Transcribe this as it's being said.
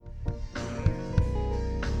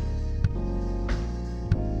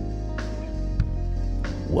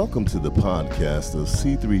Welcome to the podcast of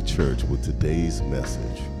C3 Church with today's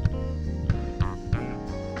message.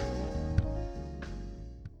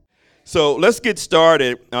 So let's get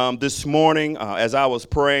started this morning. As I was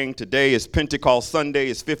praying, today is Pentecost Sunday.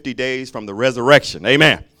 It's 50 days from the resurrection.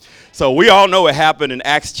 Amen. So we all know it happened in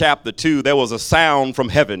Acts chapter 2. There was a sound from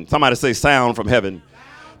heaven. Somebody say sound from heaven.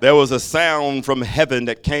 There was a sound from heaven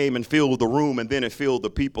that came and filled the room, and then it filled the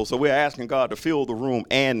people. So we're asking God to fill the room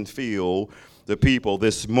and fill the people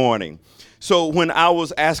this morning. So when I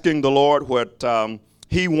was asking the Lord what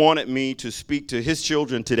he wanted me to speak to his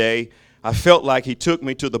children today, I felt like he took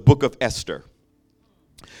me to the book of Esther.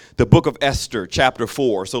 The book of Esther, chapter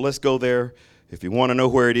 4. So let's go there. If you want to know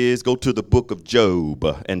where it is, go to the book of Job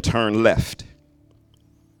and turn left.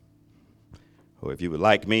 Or if you would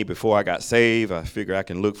like me, before I got saved, I figure I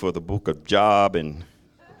can look for the book of Job and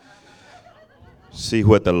see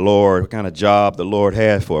what kind of job the Lord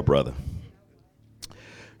had for a brother.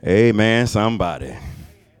 Amen, somebody.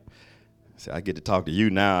 See, I get to talk to you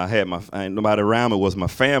now. I ain't nobody around me, was my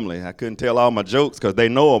family. I couldn't tell all my jokes because they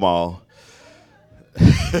know them all.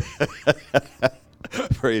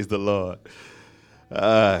 Praise the Lord.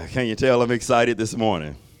 Can you tell I'm excited this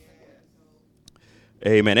morning?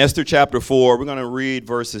 Amen. Esther chapter 4, we're going to read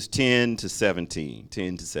verses 10 to 17.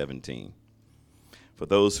 10 to 17. For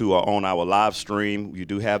those who are on our live stream, you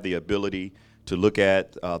do have the ability to look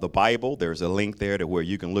at the Bible. There's a link there to where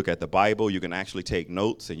you can look at the Bible. You can actually take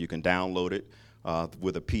notes and you can download it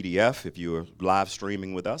with a PDF if you're live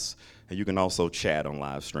streaming with us. And you can also chat on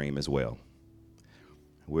live stream as well.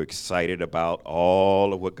 We're excited about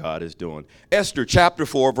all of what God is doing. Esther chapter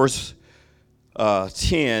 4, verse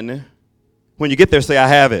 10. When you get there, say, I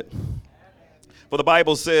have it. For the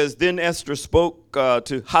Bible says, Then Esther spoke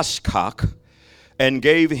to Hashkach and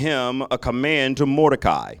gave him a command to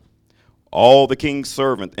Mordecai. All the king's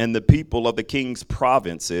servants and the people of the king's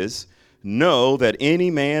provinces know that any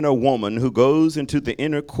man or woman who goes into the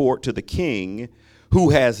inner court to the king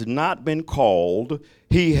who has not been called,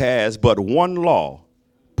 he has but one law,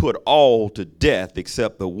 put all to death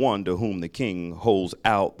except the one to whom the king holds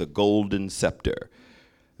out the golden scepter,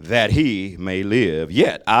 that he may live.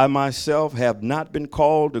 Yet I myself have not been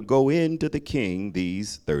called to go into the king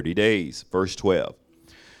these 30 days. Verse 12.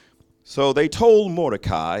 So they told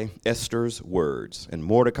Mordecai Esther's words, and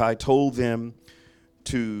Mordecai told them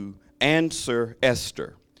to answer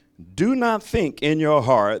Esther. Do not think in your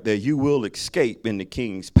heart that you will escape in the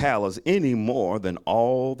king's palace any more than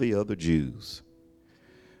all the other Jews.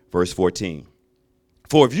 Verse 14.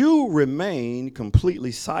 For if you remain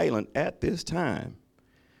completely silent at this time,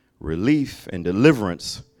 relief and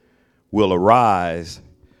deliverance will arise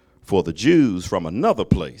for the Jews from another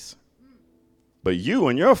place. But you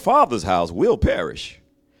and your father's house will perish.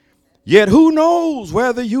 Yet who knows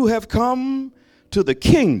whether you have come to the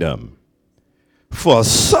kingdom for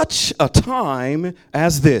such a time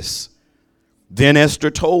as this? Then Esther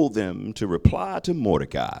told them to reply to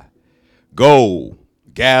Mordecai, Go,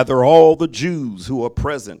 gather all the Jews who are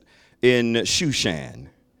present in Shushan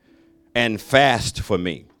and fast for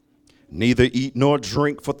me. Neither eat nor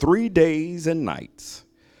drink for 3 days and nights.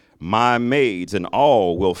 My maids and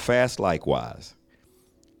all will fast likewise.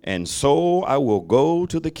 And so I will go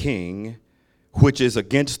to the king, which is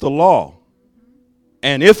against the law.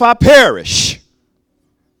 And if I perish,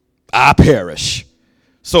 I perish.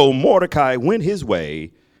 So Mordecai went his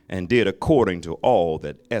way and did according to all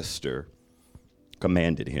that Esther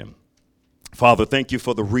commanded him. Father, thank you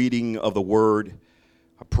for the reading of the word.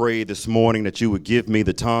 I pray this morning that you would give me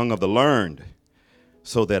the tongue of the learned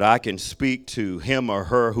so that I can speak to him or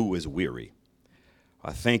her who is weary.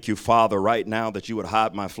 I thank you, Father, right now that you would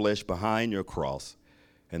hide my flesh behind your cross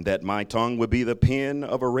and that my tongue would be the pen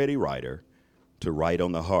of a ready writer to write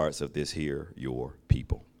on the hearts of this here, your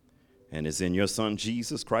people. And it's in your Son,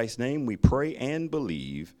 Jesus Christ's name, we pray and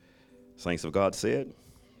believe. Saints of God said,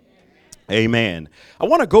 Amen. I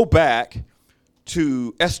want to go back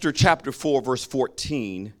to Esther chapter 4, verse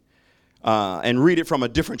 14, and read it from a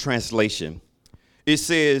different translation. It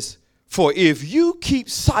says, For if you keep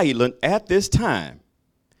silent at this time,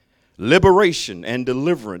 liberation and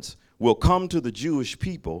deliverance will come to the Jewish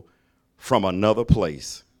people from another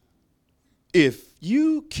place. If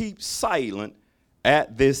you keep silent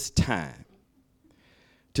at this time.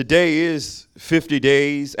 Today is 50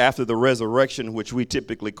 days after the resurrection, which we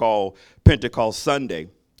typically call Pentecost Sunday.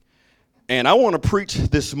 And I want to preach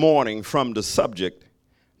this morning from the subject,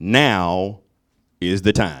 Now is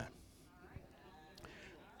the time.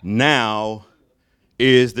 Now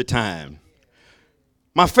is the time.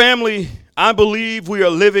 My family, I believe we are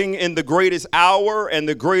living in the greatest hour and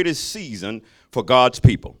the greatest season for God's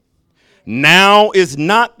people. Now is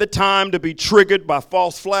not the time to be triggered by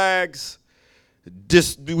false flags.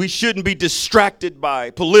 We shouldn't be distracted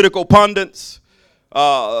by political pundits,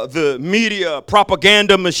 the media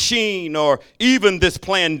propaganda machine, or even this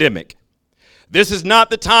pandemic. This is not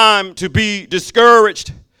the time to be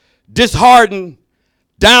discouraged, disheartened,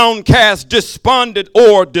 downcast, despondent,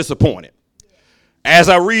 or disappointed. As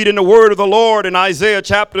I read in the word of the Lord in Isaiah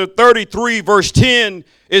chapter 33, verse 10,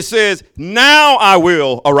 it says, now I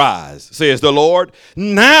will arise, says the Lord.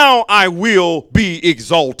 Now I will be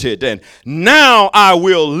exalted, and now I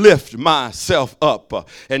will lift myself up.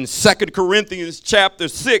 In 2 Corinthians chapter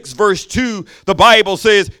 6, verse 2, the Bible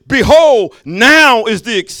says, behold, now is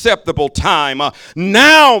the acceptable time.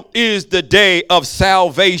 Now is the day of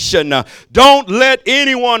salvation. Don't let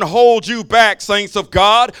anyone hold you back, saints of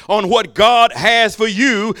God, on what God has for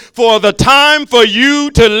you. For the time for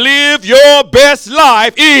you to live your best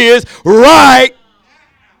life is right.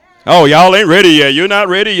 Oh, y'all ain't ready yet. You're not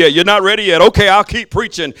ready yet. You're not ready yet. Okay, I'll keep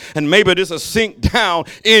preaching, and maybe this will sink down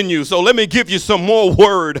in you. So let me give you some more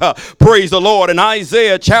word. Praise the Lord. In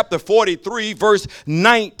Isaiah chapter 43, verse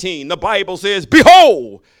 19, the Bible says,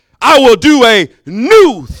 behold, I will do a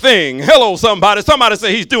new thing. Hello, somebody. Somebody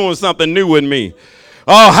say he's doing something new with me.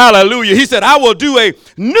 Oh, hallelujah. He said, I will do a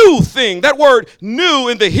new thing. That word new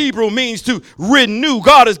in the Hebrew means to renew.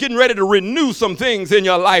 God is getting ready to renew some things in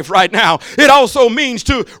your life right now. It also means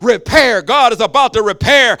to repair. God is about to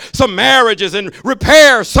repair some marriages and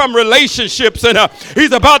repair some relationships. And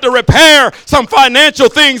he's about to repair some financial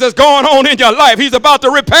things that's going on in your life. He's about to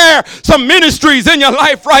repair some ministries in your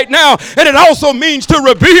life right now. And it also means to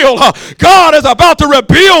rebuild. God is about to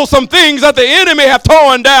rebuild some things that the enemy have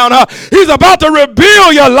torn down. He's about to rebuild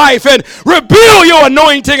your life and rebuild your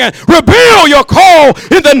anointing and rebuild your call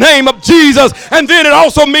in the name of Jesus. And then it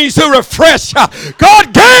also means to refresh.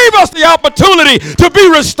 God gave us the opportunity to be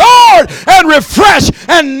restored and refreshed,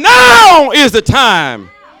 and now is the time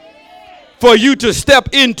for you to step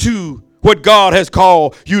into what God has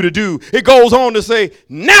called you to do. It goes on to say,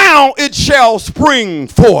 now it shall spring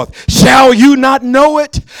forth. Shall you not know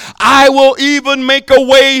it? I will even make a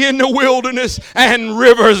way in the wilderness and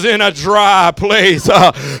rivers in a dry place.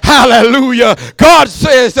 Hallelujah. God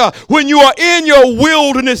says when you are in your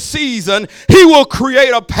wilderness season, he will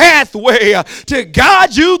create a pathway to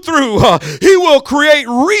guide you through. He will create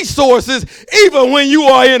resources even when you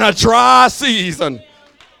are in a dry season.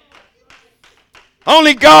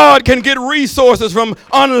 Only God can get resources from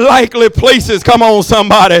unlikely places. Come on,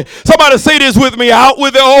 somebody. Somebody say this with me. Out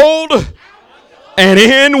with the old and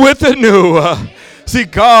in with the new. See,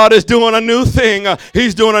 God is doing a new thing.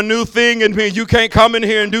 He's doing a new thing in me. You can't come in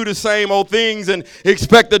here and do the same old things and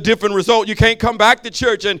expect a different result. You can't come back to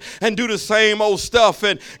church and do the same old stuff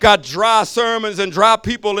and got dry sermons and dry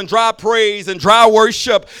people and dry praise and dry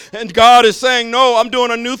worship. And God is saying, no, I'm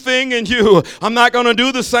doing a new thing in you. I'm not going to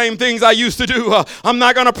do the same things I used to do. I'm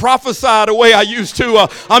not going to prophesy the way I used to.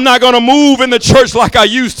 I'm not going to move in the church like I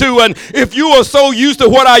used to. And if you are so used to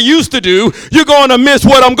what I used to do, you're going to miss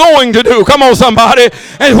what I'm going to do. Come on, somebody.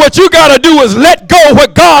 And what you got to do is let go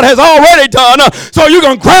what God has already done so you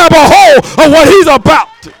can grab a hold of what he's about.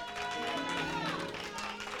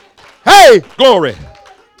 Hey, glory.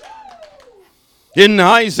 In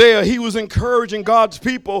Isaiah, he was encouraging God's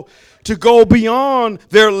people to go beyond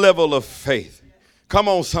their level of faith. Come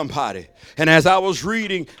on, somebody. And as I was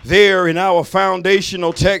reading there in our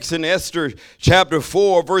foundational text in Esther chapter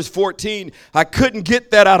 4, verse 14, I couldn't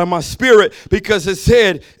get that out of my spirit because it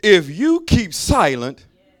said, if you keep silent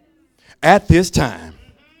at this time,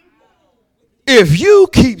 if you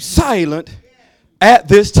keep silent at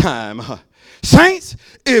this time, saints,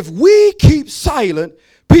 if we keep silent,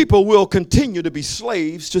 people will continue to be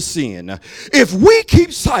slaves to sin. If we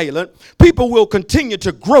keep silent, people will continue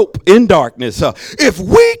to grope in darkness. If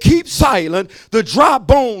we keep silent, the dry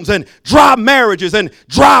bones and dry marriages and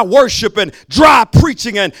dry worship and dry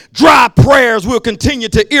preaching and dry prayers will continue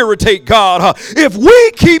to irritate God. If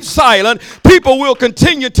we keep silent, people will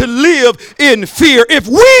continue to live in fear. If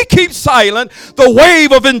we keep silent, the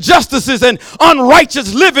wave of injustices and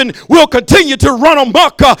unrighteous living will continue to run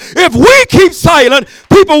amok. If we keep silent,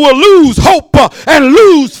 people will lose hope and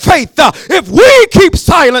lose faith. If we keep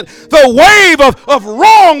silent, the wave of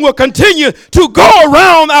wrong will continue to go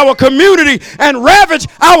around our community and ravage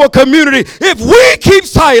our community. If we keep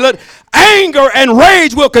silent, anger and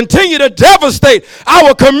rage will continue to devastate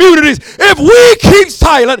our communities. If we keep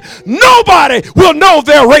silent, nobody will know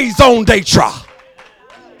their raison d'etre.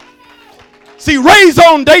 See,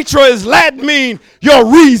 raison d'etre is Latin, mean your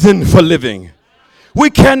reason for living. We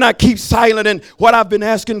cannot keep silent, and what I've been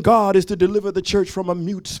asking God is to deliver the church from a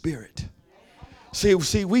mute spirit. See,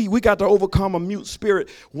 we got to overcome a mute spirit.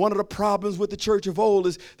 One of the problems with the church of old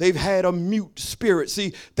is they've had a mute spirit.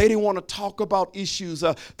 See, they didn't want to talk about issues.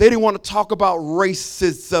 They didn't want to talk about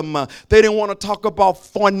racism. They didn't want to talk about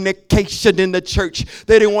fornication in the church.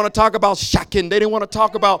 They didn't want to talk about shacking. They didn't want to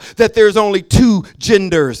talk about that there's only two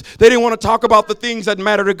genders. They didn't want to talk about the things that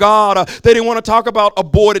matter to God. They didn't want to talk about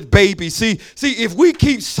aborted babies. See, if we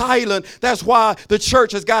keep silent, that's why the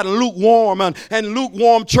church has gotten lukewarm, and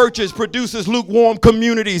lukewarm churches produces lukewarm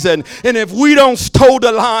communities, and if we don't toe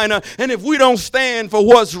the line, and if we don't stand for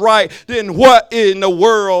what's right, then what in the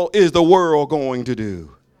world is the world going to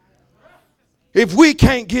do? If we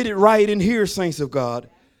can't get it right in here, saints of God,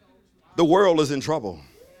 the world is in trouble.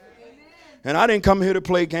 And I didn't come here to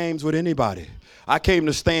play games with anybody. I came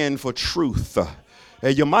to stand for truth.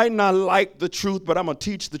 And you might not like the truth, but I'm going to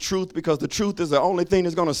teach the truth because the truth is the only thing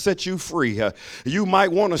that's going to set you free. You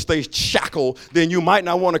might want to stay shackled, then you might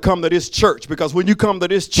not want to come to this church, because when you come to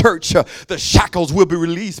this church, the shackles will be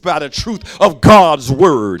released by the truth of God's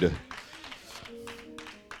word.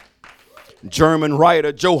 German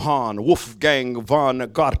writer Johann Wolfgang von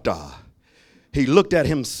Goethe, he looked at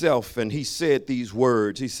himself and he said these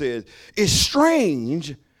words. He said, "It's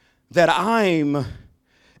strange that I'm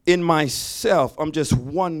in myself, I'm just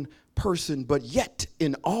one person, but yet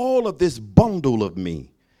in all of this bundle of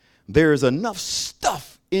me, there's enough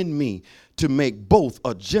stuff in me to make both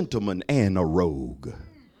a gentleman and a rogue."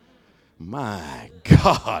 My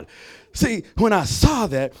God. See, when I saw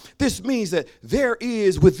that, this means that there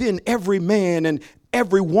is within every man and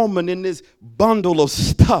every woman in this bundle of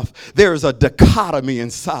stuff, there's a dichotomy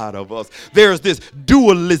inside of us. There's this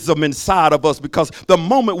dualism inside of us, because the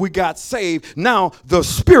moment we got saved, now the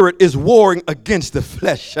spirit is warring against the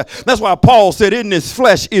flesh. That's why Paul said, in this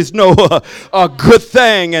flesh is no a good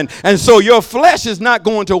thing. And so your flesh is not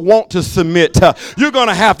going to want to submit. You're going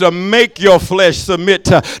to have to make your flesh submit.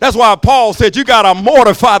 That's why Paul said you got to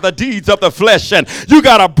mortify the deeds of the flesh, and you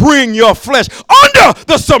got to bring your flesh under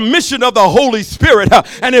the submission of the Holy Spirit.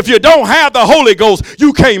 And if you don't have the Holy Ghost,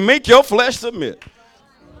 you can't make your flesh submit.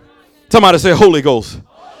 Somebody say Holy Ghost.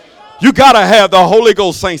 You got to have the Holy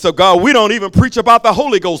Ghost, saints of God. We don't even preach about the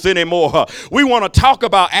Holy Ghost anymore. We want to talk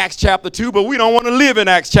about Acts chapter 2, but we don't want to live in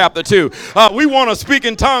Acts chapter 2. We want to speak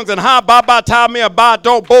in tongues and bow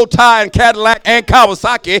tie and Cadillac and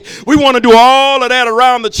Kawasaki. We want to do all of that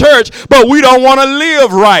around the church, but we don't want to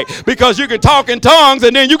live right, because you can talk in tongues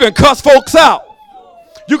and then you can cuss folks out.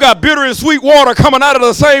 You got bitter and sweet water coming out of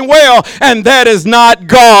the same well, and that is not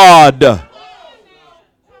God.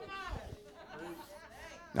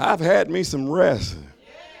 I've had me some rest.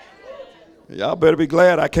 Y'all better be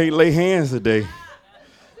glad I can't lay hands today.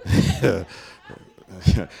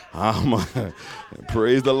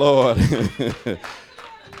 Praise the Lord.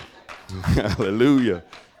 Hallelujah.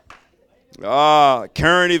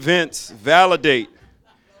 Current events validate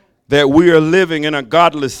that we are living in a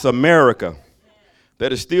godless America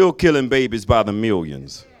that is still killing babies by the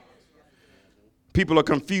millions. People are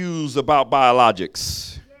confused about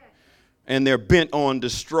biologics, and they're bent on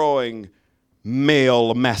destroying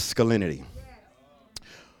male masculinity.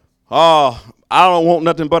 I don't want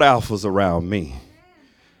nothing but alphas around me.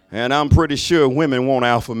 And I'm pretty sure women want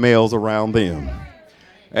alpha males around them.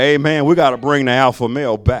 Amen. We got to bring the alpha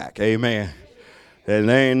male back. Amen. And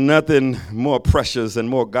there ain't nothing more precious and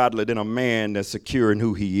more godly than a man that's secure in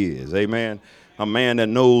who he is. Amen. A man that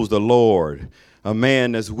knows the Lord. A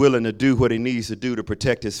man that's willing to do what he needs to do to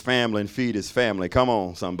protect his family and feed his family. Come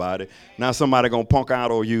on, somebody. Now somebody going to punk out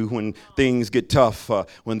on you when things get tough.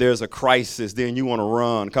 When there's a crisis, then you want to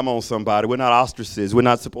run. Come on, somebody. We're not ostriches. We're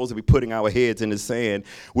not supposed to be putting our heads in the sand.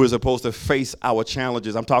 We're supposed to face our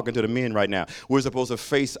challenges. I'm talking to the men right now. We're supposed to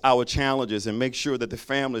face our challenges and make sure that the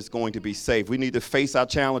family is going to be safe. We need to face our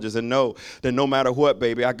challenges and know that no matter what,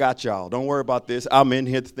 baby, I got y'all. Don't worry about this. I'm in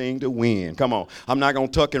here thing to win. Come on. I'm not going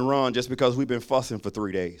to tuck and run just because we've been fussing for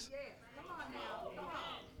 3 days.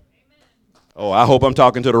 Oh, I hope I'm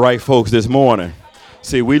talking to the right folks this morning.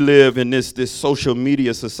 See, we live in this social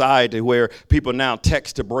media society where people now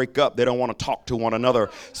text to break up. They don't want to talk to one another.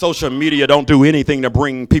 Social media don't do anything to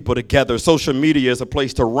bring people together. Social media is a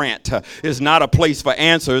place to rant. It's not a place for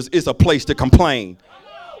answers. It's a place to complain.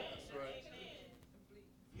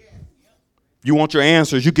 You want your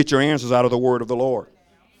answers, you get your answers out of the word of the Lord.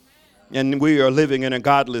 And we are living in a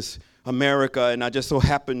godless America, and I just so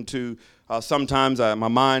happen to sometimes my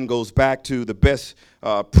mind goes back to the best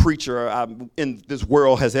preacher in this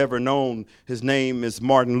world has ever known. His name is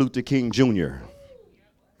Martin Luther King Jr.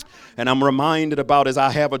 And I'm reminded about his I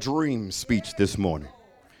Have a Dream speech this morning.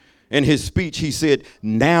 In his speech, he said,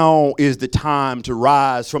 now is the time to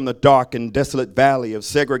rise from the dark and desolate valley of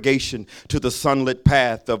segregation to the sunlit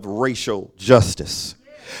path of racial justice.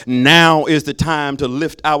 Now is the time to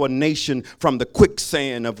lift our nation from the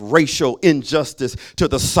quicksand of racial injustice to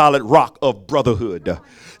the solid rock of brotherhood.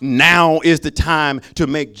 Now is the time to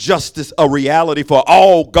make justice a reality for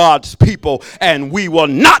all God's people, and we will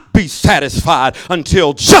not be satisfied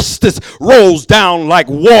until justice rolls down like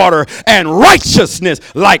water and righteousness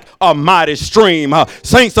like a mighty stream.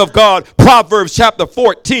 Saints of God, Proverbs chapter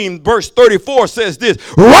 14 verse 34 says this: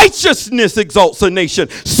 righteousness exalts a nation.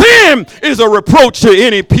 Sin is a reproach to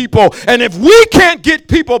any people, and if we can't get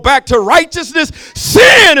people back to righteousness,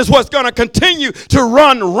 sin is what's going to continue to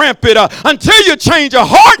run rampant. Until you change a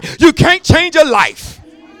heart, you can't change a life.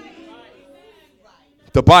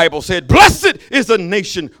 The Bible said, blessed is the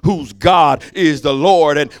nation whose God is the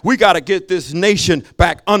Lord. And we got to get this nation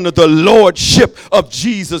back under the lordship of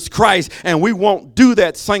Jesus Christ. And we won't do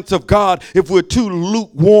that, saints of God, if we're too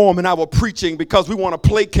lukewarm in our preaching, because we want to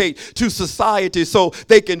placate to society so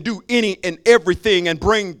they can do any and everything and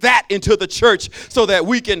bring that into the church so that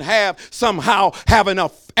we can somehow have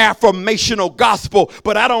enough affirmational gospel.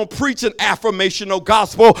 But I don't preach an affirmational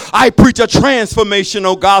gospel. I preach a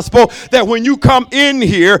transformational gospel, that when you come in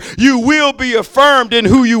here, you will be affirmed in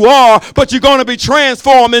who you are, but you're going to be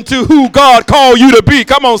transformed into who God called you to be.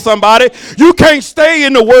 Come on, somebody. You can't stay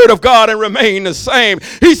in the word of God and remain the same.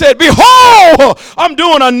 He said, behold, I'm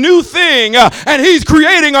doing a new thing, and he's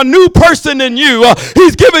creating a new person in you.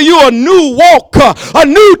 He's giving you a new walk, a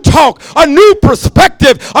new talk, a new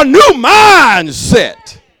perspective, a new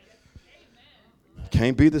mindset.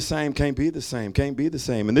 Can't be the same, can't be the same, can't be the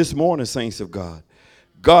same. And this morning, saints of God,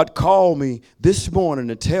 God called me this morning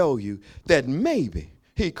to tell you that maybe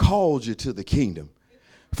he called you to the kingdom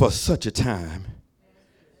for such a time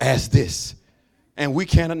as this. And we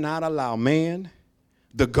cannot allow man,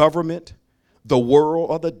 the government, the world,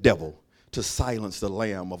 or the devil to silence the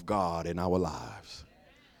Lamb of God in our lives.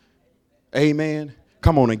 Amen.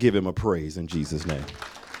 Come on and give him a praise in Jesus' name.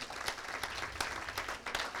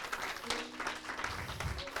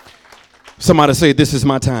 Somebody say, this is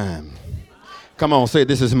my time. Come on, say,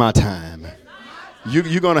 this is my time.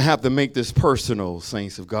 You're going to have to make this personal,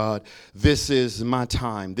 saints of God. This is my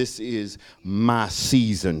time. This is my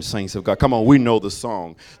season, saints of God. Come on, we know the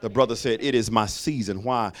song. The brother said, it is my season.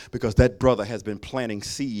 Why? Because that brother has been planting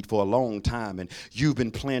seed for a long time, and you've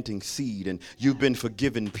been planting seed, and you've been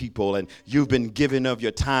forgiving people, and you've been giving of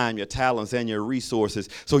your time, your talents, and your resources.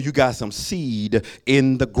 So you got some seed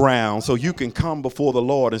in the ground, so you can come before the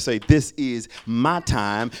Lord and say, this is my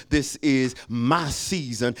time. This is my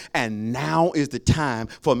season, and now is the time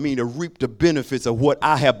for me to reap the benefits of what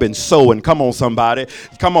I have been sowing. Come on, somebody.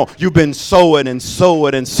 Come on. You've been sowing and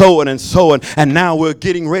sowing and sowing and sowing, and now we're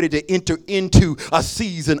getting ready to enter into a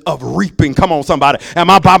season of reaping. Come on, somebody. Am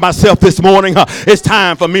I by myself this morning? It's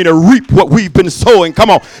time for me to reap what we've been sowing. Come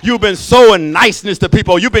on. You've been sowing niceness to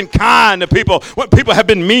people. You've been kind to people when people have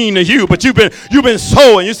been mean to you, but you've been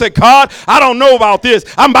sowing. You say, God, I don't know about this.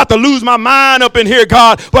 I'm about to lose my mind up in here,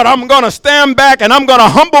 God, but I'm going to stand back and I'm going to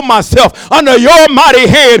humble myself under your mighty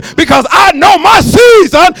hand, because I know my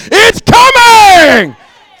season is coming.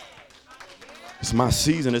 It's my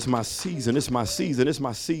season, it's my season, it's my season, it's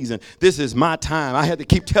my season. This is my time. I had to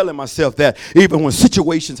keep telling myself that even when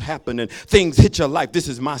situations happen and things hit your life. This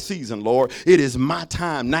is my season, Lord. It is my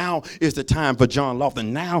time. Now is the time for John Lofton.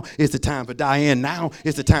 Now is the time for Diane. Now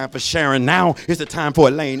is the time for Sharon. Now is the time for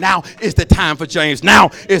Elaine. Now is the time for James. Now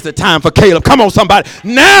is the time for Caleb. Come on, somebody.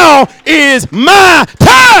 Now is my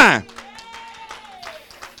time.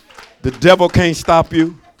 The devil can't stop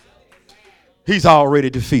you. He's already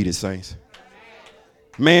defeated, saints.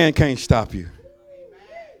 Man can't stop you.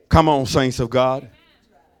 Come on, saints of God.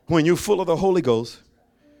 When you're full of the Holy Ghost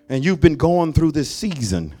and you've been going through this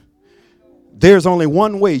season, there's only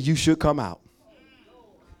one way you should come out.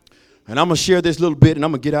 And I'm going to share this little bit and I'm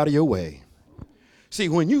going to get out of your way. See,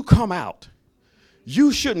 when you come out,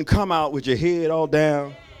 you shouldn't come out with your head all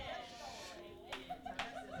down.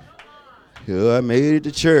 Yeah, I made it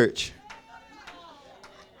to church.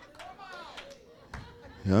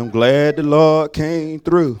 I'm glad the Lord came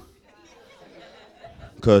through,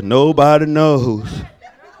 because nobody knows.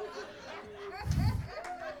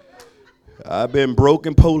 I've been broke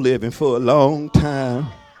and poor living for a long time.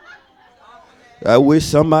 I wish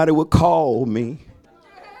somebody would call me.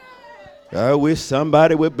 I wish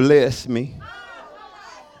somebody would bless me.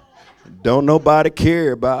 Don't nobody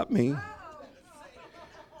care about me.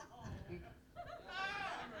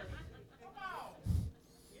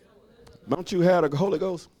 Don't you have the Holy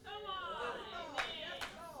Ghost?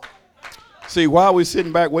 See, while we're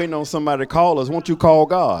sitting back waiting on somebody to call us, won't you call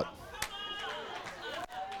God?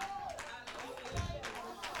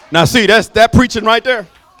 Now, see, that's that preaching right there.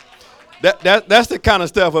 That's the kind of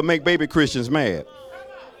stuff that make baby Christians mad.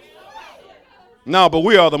 No, but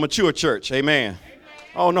we are the mature church. Amen.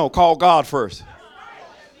 Oh, no, call God first.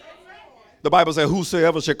 The Bible says,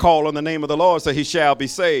 whosoever shall call on the name of the Lord, say he shall be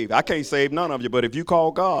saved. I can't save none of you, but if you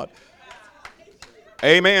call God.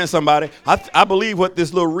 Amen, somebody. I believe what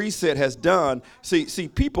this little reset has done. See,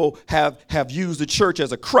 people have used the church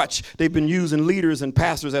as a crutch. They've been using leaders and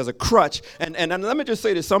pastors as a crutch. And let me just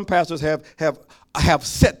say that some pastors have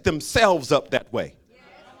set themselves up that way.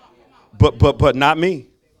 But not me.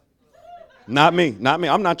 Not me.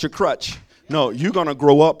 I'm not your crutch. No, you're going to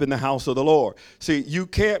grow up in the house of the Lord. See, you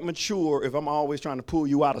can't mature if I'm always trying to pull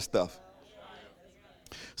you out of stuff.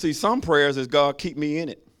 See, some prayers is, God, keep me in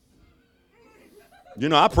it. You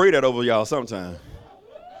know, I pray that over y'all sometimes.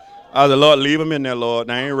 I said, Lord, leave them in there, Lord.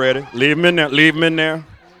 They ain't ready. Leave them in there. Leave them in there.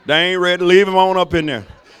 They ain't ready. Leave them on up in there.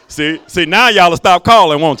 See, now y'all will stop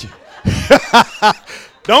calling, won't you?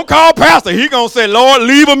 Don't call pastor. He going to say, Lord,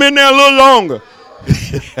 leave them in there a little longer.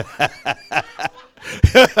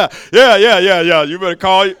 Yeah. You better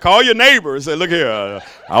call your neighbor and say, look here,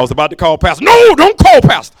 I was about to call pastor. No, don't call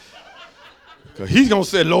pastor. Because he's going to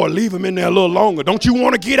say, Lord, leave him in there a little longer. Don't you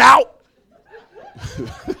want to get out?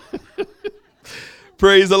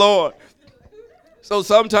 Praise the Lord. So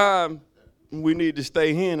sometimes we need to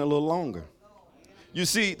stay in a little longer. You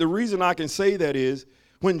see, the reason I can say that is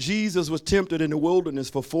when Jesus was tempted in the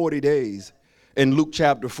wilderness for 40 days, in Luke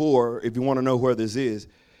chapter 4, if you want to know where this is,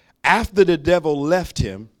 after the devil left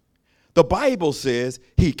him, the Bible says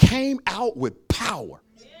he came out with power.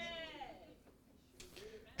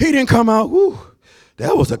 He didn't come out, whoo,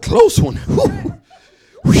 that was a close one. Whoo,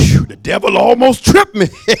 whew, the devil almost tripped me.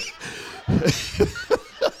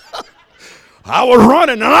 I was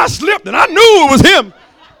running and I slipped and I knew it was him.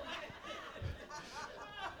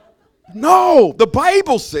 No, the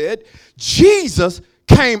Bible said Jesus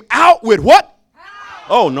came out with what?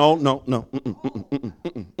 Oh, no. No.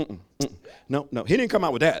 He didn't come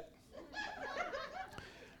out with that.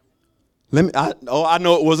 I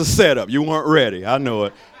know it was a setup. You weren't ready. I know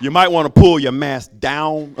it. You might want to pull your mask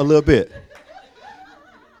down a little bit.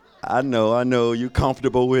 I know. You're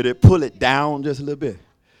comfortable with it. Pull it down just a little bit.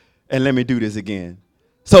 And let me do this again.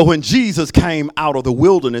 So when Jesus came out of the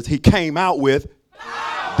wilderness, he came out with,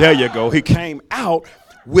 there you go. He came out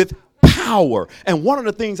with power. And one of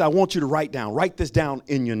the things I want you to write this down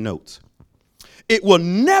in your notes. It will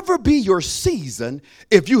never be your season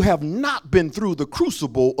if you have not been through the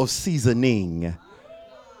crucible of seasoning.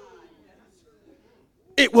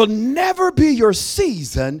 It will never be your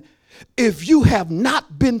season if you have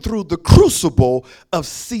not been through the crucible of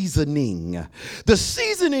seasoning. The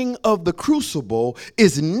seasoning of the crucible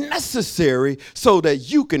is necessary so that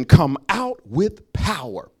you can come out with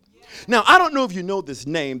power. Now, I don't know if you know this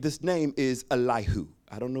name. This name is Elihu.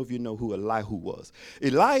 I don't know if you know who Elihu was.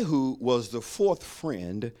 Elihu was the fourth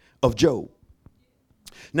friend of Job.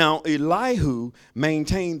 Now, Elihu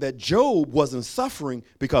maintained that Job wasn't suffering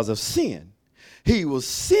because of sin. He was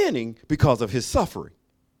sinning because of his suffering.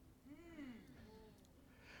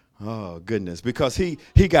 Oh, goodness, because he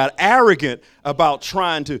got arrogant about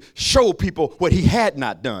trying to show people what he had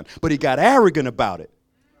not done, but he got arrogant about it.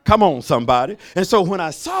 Come on, somebody. And so when I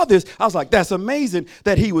saw this, I was like, that's amazing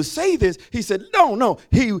that he would say this. He said, no,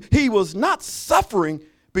 he was not suffering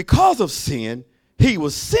because of sin. He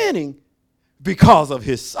was sinning because of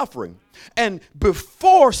his suffering. And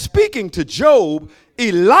before speaking to Job,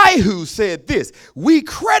 Elihu said this. We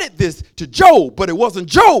credit this to Job, but it wasn't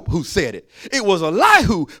Job who said it. It was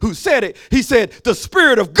Elihu who said it. He said, the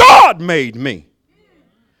Spirit of God made me,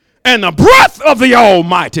 and the breath of the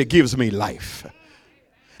Almighty gives me life.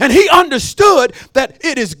 And he understood that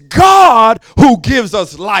it is God who gives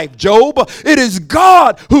us life, Job. It is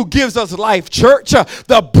God who gives us life, church.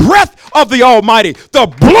 The breath of the Almighty, the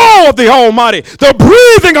blow of the Almighty, the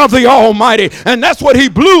breathing of the Almighty. And that's what he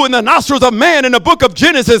blew in the nostrils of man in the book of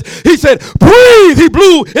Genesis. He said, breathe. He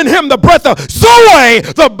blew in him the breath of Zoe,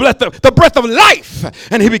 the breath of life.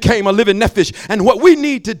 And he became a living nephesh. And what we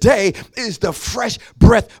need today is the fresh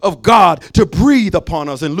breath of God to breathe upon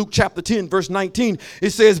us. In Luke chapter 10, verse 19, it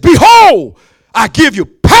says, behold, I give you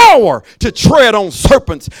power power to tread on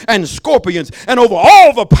serpents and scorpions and over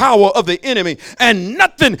all the power of the enemy, and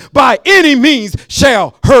nothing by any means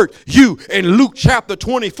shall hurt you. In Luke chapter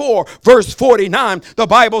 24, verse 49, the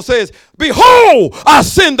Bible says, behold, I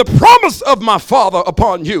send the promise of my Father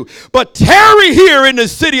upon you, but tarry here in the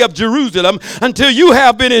city of Jerusalem until you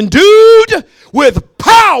have been endued with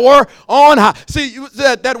power on high. See,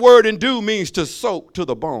 that word endue means to soak to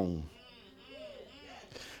the bone.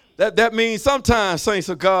 That means sometimes, saints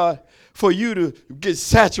of God, for you to get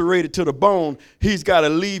saturated to the bone, he's got to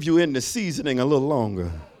leave you in the seasoning a little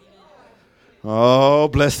longer. Oh,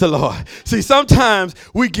 bless the Lord. See, sometimes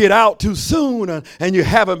we get out too soon and you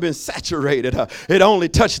haven't been saturated. It only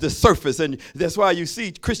touched the surface. And that's why you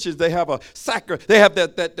see Christians, they have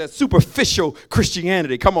that superficial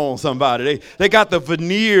Christianity. Come on, somebody. They got the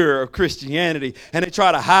veneer of Christianity and they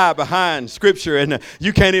try to hide behind scripture. And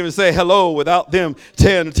you can't even say hello without them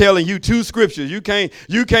telling you two scriptures. You can't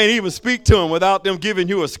even speak to them without them giving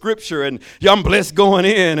you a scripture. And I'm blessed going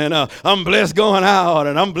in and I'm blessed going out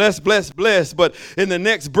and I'm blessed. But in the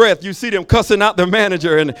next breath, you see them cussing out their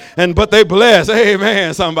manager, but they bless.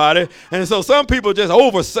 Amen, somebody. And so some people just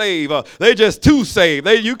oversave. They just too saved.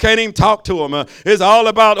 You can't even talk to them. It's all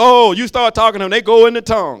about, you start talking to them, they go into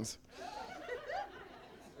tongues.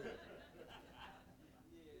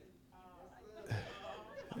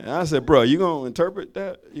 And I said, bro, you going to interpret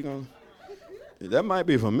that? That might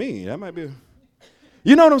be for me. That might be.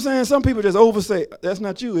 You know what I'm saying? Some people just oversay. That's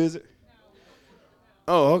not you, is it?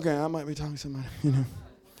 Oh, okay, I might be talking to somebody,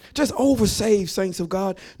 Just oversave, saints of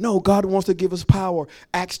God. No, God wants to give us power.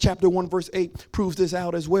 Acts chapter 1, verse 8 proves this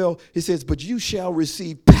out as well. It says, but you shall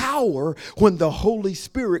receive power when the Holy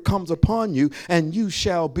Spirit comes upon you, and you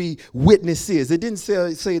shall be witnesses. It didn't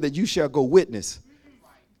say that you shall go witness.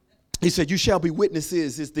 He said, you shall be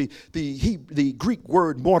witnesses. Is the Greek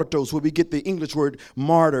word martyros, where we get the English word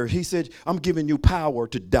martyr. He said, I'm giving you power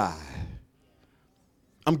to die.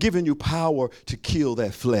 I'm giving you power to kill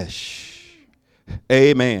that flesh.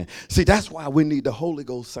 Amen. See, that's why we need the Holy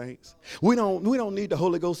Ghost, saints. We don't need the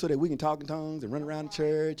Holy Ghost so that we can talk in tongues and run around the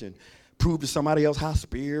church and prove to somebody else how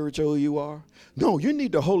spiritual you are. No, you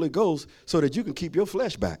need the Holy Ghost so that you can keep your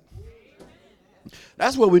flesh back.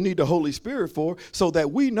 That's what we need the Holy Spirit for, so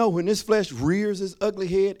that we know when this flesh rears its ugly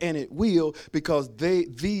head, and it will, because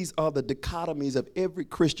these are the dichotomies of every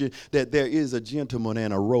Christian, that there is a gentleman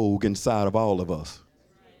and a rogue inside of all of us.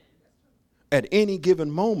 At any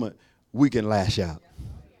given moment, we can lash out.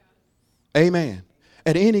 Amen.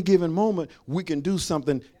 At any given moment, we can do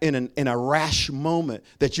something in a rash moment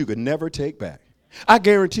that you could never take back. I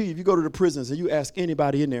guarantee you, if you go to the prisons and you ask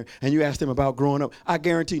anybody in there and you ask them about growing up, I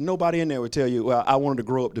guarantee nobody in there would tell you, well, I wanted to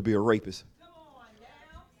grow up to be a rapist.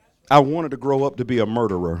 I wanted to grow up to be a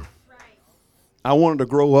murderer. I wanted to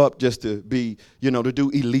grow up just to be, to do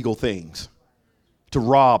illegal things. To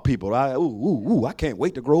rob people. I can't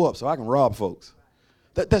wait to grow up so I can rob folks.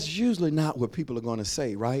 That's usually not what people are going to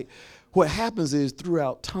say, right? What happens is,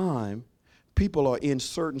 throughout time, people are in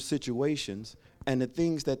certain situations, and the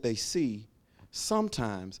things that they see,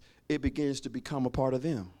 sometimes it begins to become a part of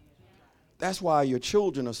them. That's why your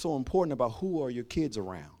children are so important about who are your kids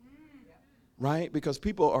around, right? Because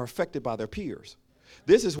people are affected by their peers.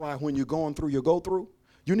 This is why when you're going through your go-through,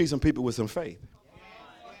 you need some people with some faith.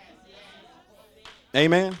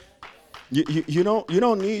 Amen. You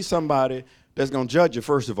don't need somebody that's going to judge you,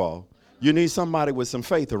 first of all. You need somebody with some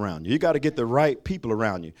faith around you. You got to get the right people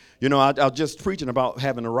around you. I was just preaching about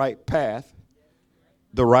having the right path,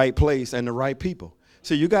 the right place, and the right people.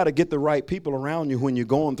 So you got to get the right people around you when you're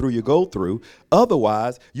going through your go-through.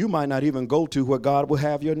 Otherwise, you might not even go to where God will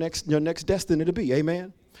have your next destiny to be.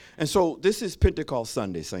 Amen. And so this is Pentecost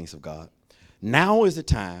Sunday, saints of God. Now is the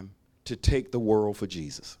time to take the world for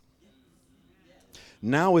Jesus.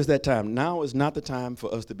 Now is that time. Now is not the time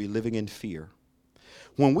for us to be living in fear.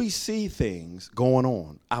 When we see things going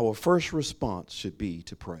on, our first response should be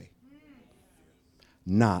to pray,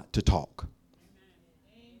 not to talk.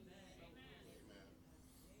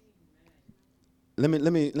 Let me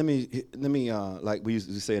like we used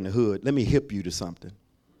to say in the hood, let me hip you to something.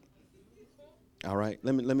 All right?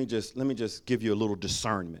 Let me just give you a little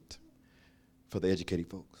discernment for the educated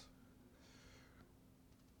folks.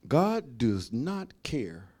 God does not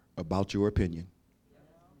care about your opinion.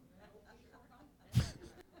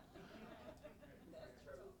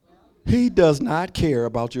 He does not care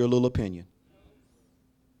about your little opinion.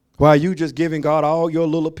 While you just giving God all your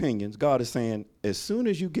little opinions, God is saying, as soon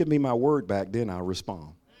as you give me my word back, then I'll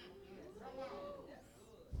respond.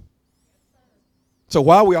 So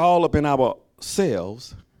while we're all up in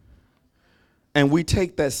ourselves and we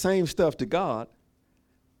take that same stuff to God,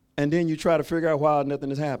 And then you try to figure out why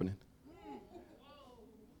nothing is happening.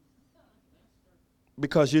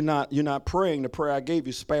 Because you're not praying the prayer I gave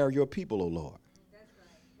you, spare your people, O Lord.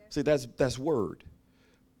 See, that's word.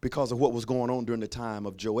 Because of what was going on during the time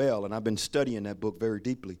of Joel, and I've been studying that book very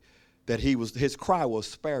deeply, that his cry was,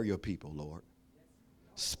 spare your people, Lord.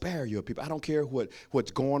 Spare your people. I don't care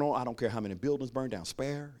what's going on. I don't care how many buildings burn down.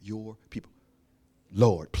 Spare your people.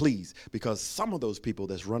 Lord, please. Because some of those people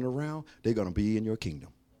that's running around, they're going to be in your kingdom.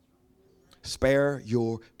 Spare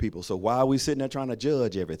your people. So why are we sitting there trying to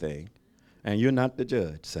judge everything? And you're not the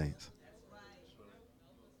judge, saints.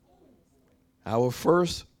 Our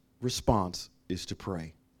first response is to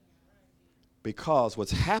pray. Because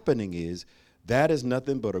what's happening is that is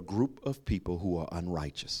nothing but a group of people who are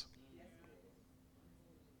unrighteous.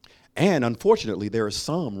 And unfortunately, there are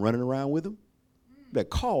some running around with them that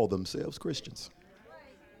call themselves Christians.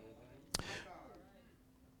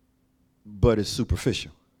 But it's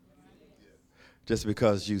superficial. Just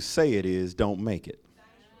because you say it is, don't make it.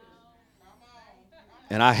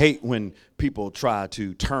 And I hate when people try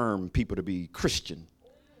to term people to be Christian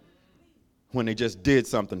when they just did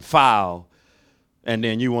something foul and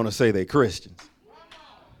then you want to say they're Christians.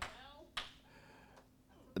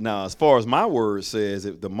 Now, as far as my word says,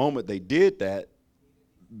 if the moment they did that,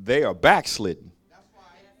 they are backslidden.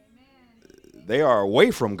 They are away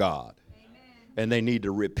from God. And they need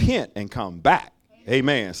to repent and come back.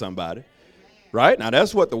 Amen, somebody. Right? Now,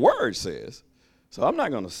 that's what the word says. So I'm not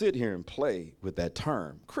going to sit here and play with that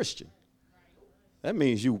term, Christian. That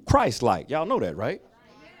means you Christ-like. Y'all know that, right?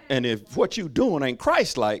 And if what you doing ain't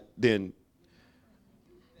Christ-like, then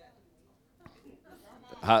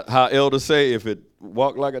how elders say, if it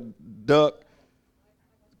walk like a duck,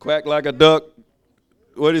 quack like a duck,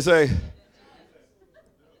 what do you say?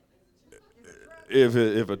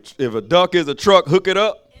 If a duck is a truck, hook it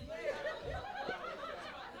up.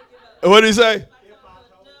 What do you say?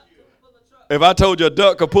 If I told you a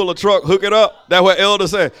duck could pull a truck, hook it up. That's what Elder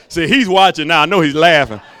said. See, he's watching now. I know he's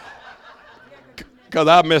laughing. Because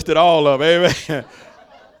I messed it all up. Amen.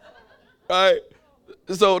 Right?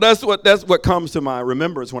 So that's what comes to my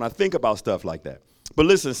remembrance when I think about stuff like that. But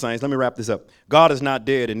listen, saints, let me wrap this up. God is not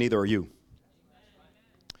dead, and neither are you.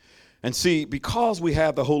 And see, because we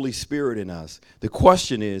have the Holy Spirit in us, the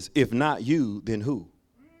question is, if not you, then who?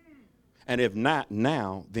 And if not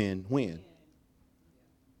now, then when?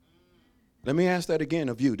 Let me ask that again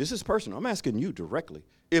of you. This is personal. I'm asking you directly.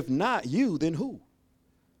 If not you, then who?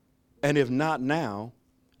 And if not now,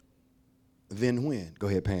 then when? Go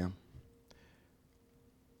ahead, Pam.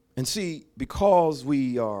 And see, because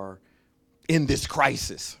we are in this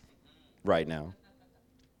crisis right now,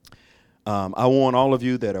 I want all of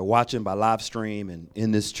you that are watching by live stream and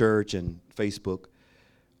in this church and Facebook,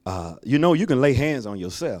 you can lay hands on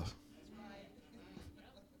yourself.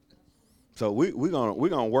 So we're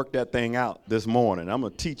gonna work that thing out this morning. I'm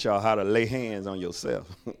gonna teach y'all how to lay hands on yourself.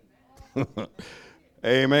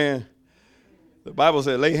 Amen. The Bible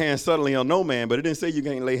said lay hands suddenly on no man, but it didn't say you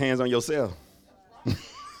can't lay hands on yourself.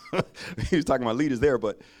 He was talking about leaders there,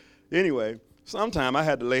 but anyway, sometime I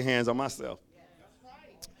had to lay hands on myself.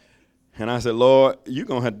 And I said, Lord, you're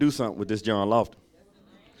going to have to do something with this John Lofton.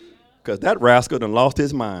 Because that rascal done lost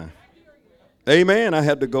his mind. Amen. I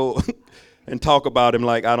had to go and talk about him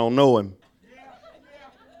like I don't know him.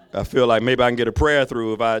 I feel like maybe I can get a prayer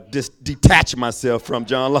through if I just detach myself from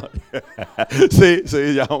John Lofton.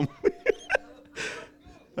 see, y'all.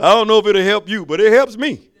 I don't know if it'll help you, but it helps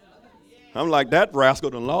me. I'm like, that rascal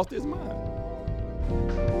done lost his mind.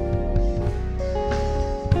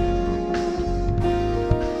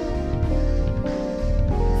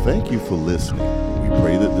 Thank you for listening. We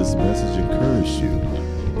pray that this message encouraged you.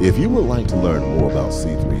 If you would like to learn more about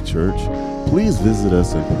C3 Church, please visit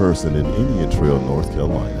us in person in Indian Trail, North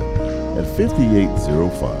Carolina at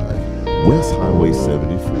 5805 West Highway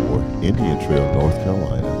 74, Indian Trail, North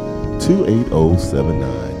Carolina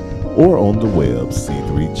 28079, or on the web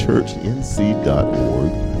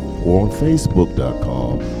c3churchnc.org or on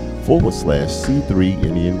facebook.com/C3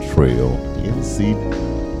 Indian Trail NC